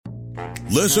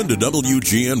Listen to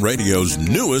WGN Radio's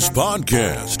newest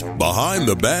podcast, Behind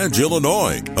the Badge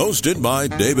Illinois, hosted by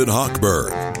David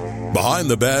Hochberg. Behind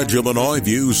the Badge Illinois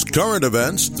views current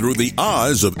events through the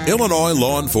eyes of Illinois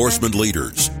law enforcement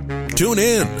leaders. Tune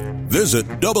in. Visit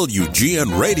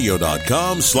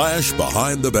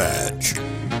WGNRadio.com/Behind the Badge.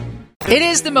 It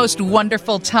is the most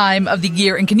wonderful time of the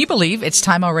year, and can you believe it's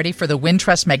time already for the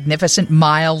Wintrust Magnificent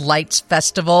Mile Lights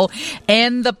Festival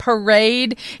and the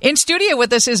parade? In studio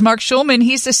with us is Mark Schulman.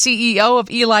 He's the CEO of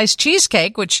Eli's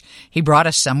Cheesecake, which he brought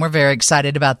us some. We're very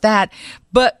excited about that.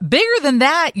 But bigger than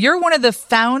that, you're one of the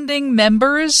founding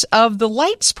members of the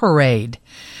Lights Parade.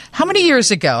 How many years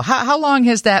ago? How long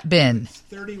has that been?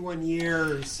 31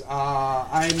 years.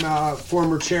 I'm a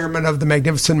former chairman of the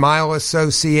Magnificent Mile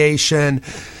Association.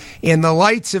 And the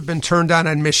lights have been turned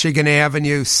on Michigan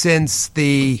Avenue since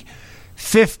the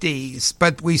 50s,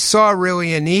 but we saw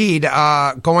really a need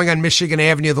going on Michigan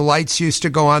Avenue. The lights used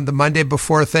to go on the Monday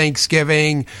before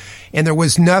Thanksgiving, and there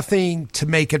was nothing to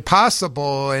make it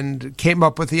possible, and came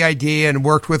up with the idea and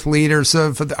worked with leaders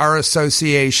of our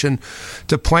association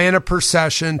to plan a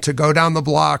procession to go down the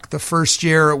block. The first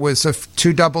year it was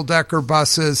 2 double-decker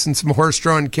buses and some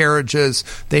horse-drawn carriages.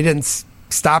 They didn't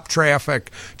stop traffic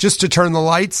just to turn the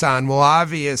lights on. Well,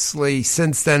 obviously,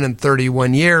 since then, in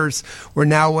 31 years, we're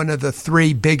now one of the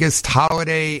 3 biggest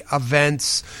holiday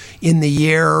events in the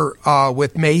year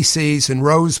with Macy's and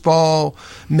Rose Bowl,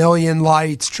 million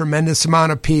lights, tremendous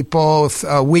amount of people,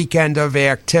 a weekend of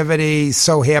activities.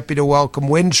 So happy to welcome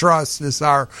Wintrust as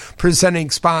our presenting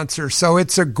sponsor. So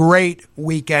it's a great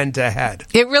weekend ahead.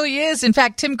 It really is. In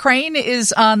fact, Tim Crane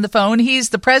is on the phone.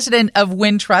 He's the president of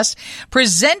Wintrust,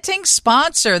 presenting sponsor.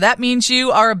 That means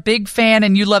you are a big fan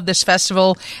and you love this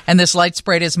festival and this lights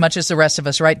parade as much as the rest of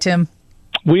us, right, Tim?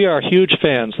 We are huge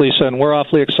fans, Lisa, and we're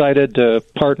awfully excited to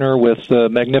partner with the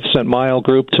Magnificent Mile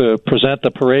Group to present the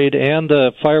parade and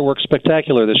the fireworks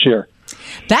spectacular this year.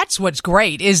 That's what's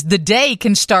great, is the day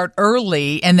can start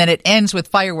early and then it ends with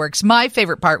fireworks. My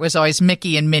favorite part was always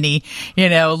Mickey and Minnie,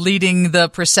 leading the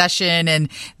procession, and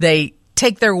they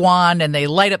take their wand and they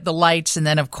light up the lights, and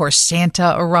then of course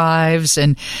Santa arrives,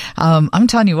 and I'm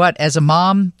telling you what, as a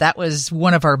mom, that was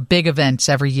one of our big events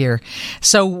every year.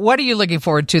 So what are you looking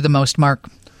forward to the most, Mark?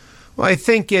 Well, I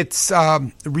think it's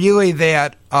really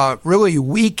that really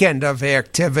weekend of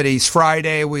activities.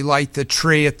 Friday, we light the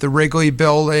tree at the Wrigley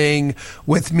Building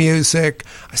with music.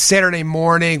 Saturday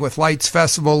morning with Lights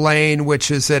Festival Lane, which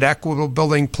is at Equitable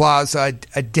Building Plaza,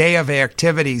 a day of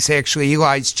activities. Actually,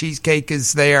 Eli's Cheesecake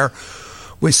is there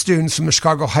with students from the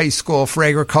Chicago High School for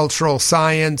Agricultural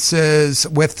Sciences,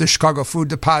 with the Chicago Food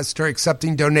Depository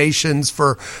accepting donations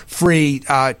for free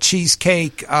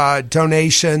cheesecake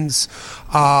donations.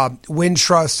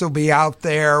 Wintrust will be out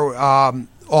there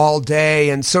all day.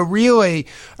 And so really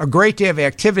a great day of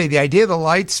activity. The idea of the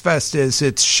Lights Fest is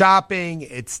it's shopping,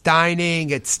 it's dining,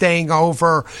 it's staying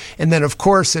over. And then, of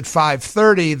course, at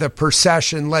 5:30, the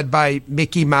procession led by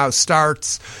Mickey Mouse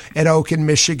starts at Oak and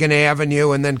Michigan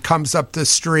Avenue and then comes up the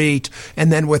street.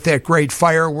 And then with that great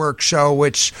fireworks show,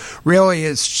 which really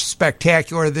is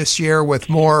spectacular this year with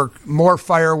more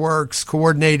fireworks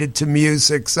coordinated to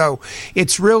music. So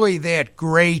it's really that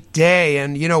great day.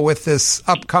 And, with this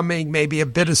upcoming maybe a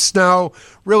bit of snow,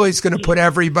 really is going to put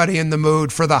everybody in the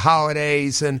mood for the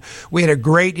holidays. And we had a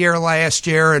great year last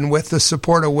year, and with the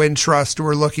support of Wintrust,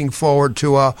 we're looking forward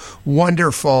to a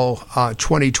wonderful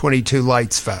 2022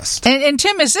 Lights Fest. And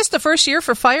Tim, is this the first year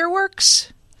for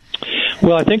fireworks?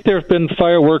 Well, I think there have been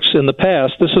fireworks in the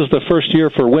past. This is the first year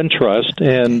for Wintrust,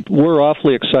 and we're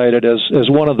awfully excited as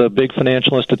one of the big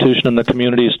financial institutions in the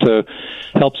communities to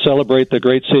help celebrate the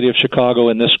great city of Chicago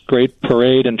in this great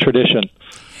parade and tradition.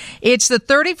 It's the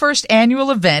 31st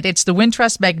annual event. It's the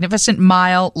Wintrust Magnificent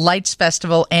Mile Lights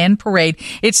Festival and Parade.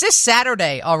 It's this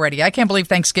Saturday already. I can't believe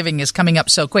Thanksgiving is coming up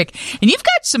so quick. And you've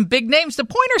got some big names. The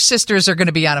Pointer Sisters are going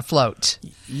to be on a float.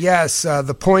 Yes,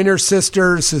 the Pointer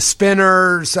Sisters, the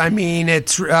Spinners. I mean,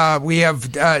 we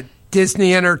have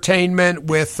Disney Entertainment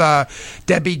with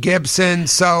Debbie Gibson.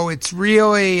 So it's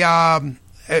really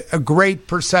a great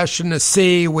procession to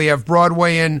see. We have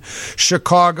Broadway in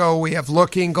Chicago. We have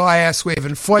Looking Glass. We have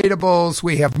inflatables.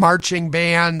 We have marching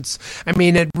bands. I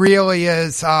mean, it really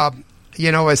is, a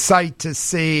sight to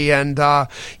see, and,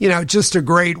 just a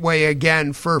great way,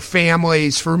 again, for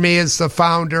families, for me as the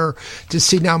founder, to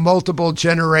see now multiple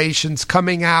generations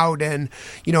coming out and,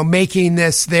 making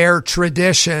this their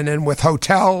tradition. And with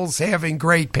hotels having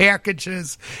great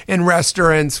packages and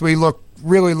restaurants, we look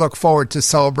really look forward to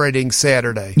celebrating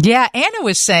Saturday. Yeah, Anna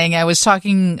was saying, I was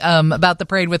talking about the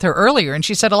parade with her earlier, and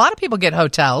she said a lot of people get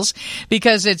hotels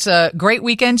because it's a great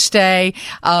weekend stay.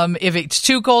 If it's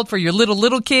too cold for your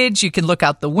little kids, you can look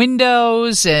out the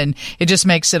windows, and it just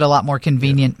makes it a lot more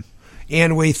convenient. Yeah.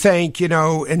 And we thank,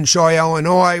 Enjoy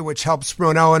Illinois, which helps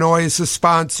promote Illinois as a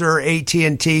sponsor,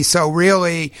 AT&T. So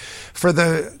really, for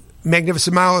the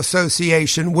Magnificent Mile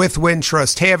Association with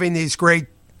Wintrust, having these great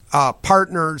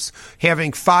partners,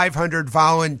 having 500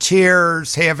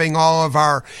 volunteers, having all of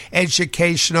our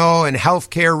educational and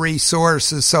healthcare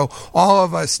resources. So all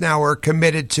of us now are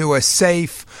committed to a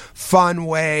safe, fun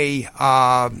way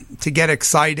to get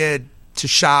excited to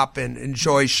shop and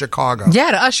enjoy Chicago.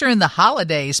 Yeah, to usher in the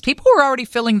holidays. People were already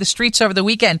filling the streets over the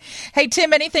weekend. Hey,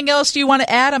 Tim, anything else you want to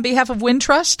add on behalf of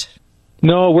Wintrust?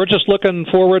 No, we're just looking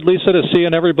forward, Lisa, to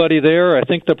seeing everybody there. I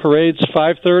think the parade's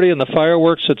 5:30 and the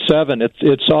fireworks at 7.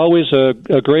 It's always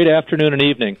a great afternoon and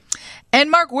evening. And,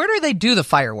 Mark, where do they do the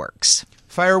fireworks?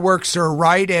 Fireworks are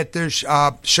right at the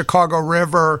Chicago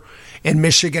River and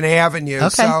Michigan Avenue. Okay.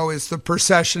 So as the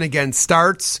procession again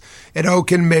starts at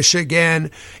Oaken, Michigan,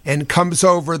 and comes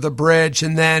over the bridge,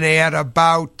 and then at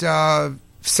about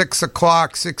 6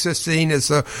 o'clock, 6:15 as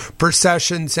the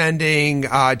procession's ending.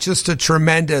 Just a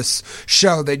tremendous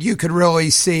show that you could really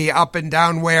see up and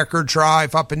down Wacker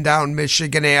Drive, up and down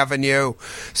Michigan Avenue.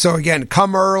 So again,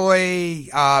 come early,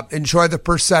 enjoy the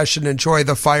procession, enjoy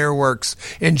the fireworks,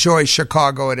 enjoy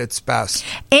Chicago at its best.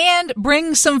 And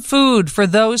bring some food for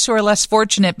those who are less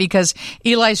fortunate, because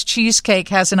Eli's Cheesecake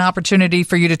has an opportunity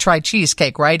for you to try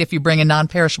cheesecake, right? If you bring a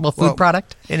non-perishable food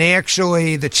product. And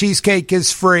actually, the cheesecake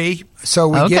is free. So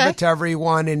we give it to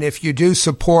everyone, and if you do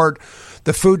support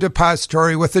the Food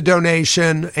Depository with a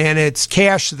donation, and it's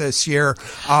cash this year,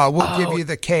 we'll give you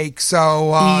the cake.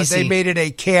 So they made it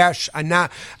a cash,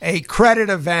 not a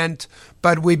credit event,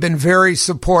 but we've been very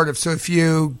supportive. So if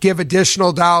you give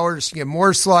additional dollars, you get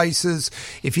more slices.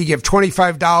 If you give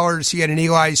 $25, you get an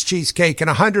Eli's Cheesecake, and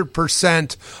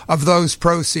 100% of those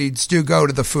proceeds do go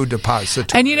to the Food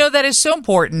Depository. And that is so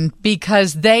important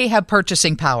because they have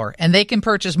purchasing power, and they can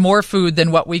purchase more food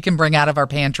than what we can bring out of our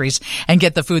pantries and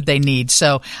get the food they need.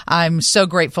 So I'm so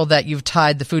grateful that you've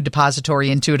tied the Food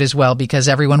Depository into it as well, because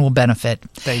everyone will benefit.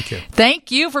 Thank you. Thank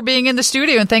you for being in the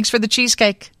studio, and thanks for the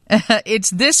cheesecake. It's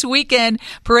this weekend.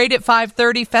 Parade at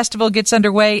 5:30. Festival gets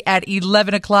underway at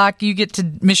 11 o'clock. You get to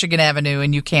Michigan Avenue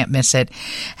and you can't miss it.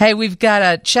 Hey, we've got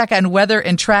a check on weather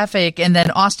and traffic. And then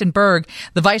Austin Berg,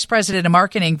 the Vice President of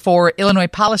Marketing for Illinois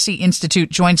Policy Institute,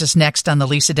 joins us next on the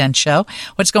Lisa Dent Show.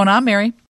 What's going on, Mary?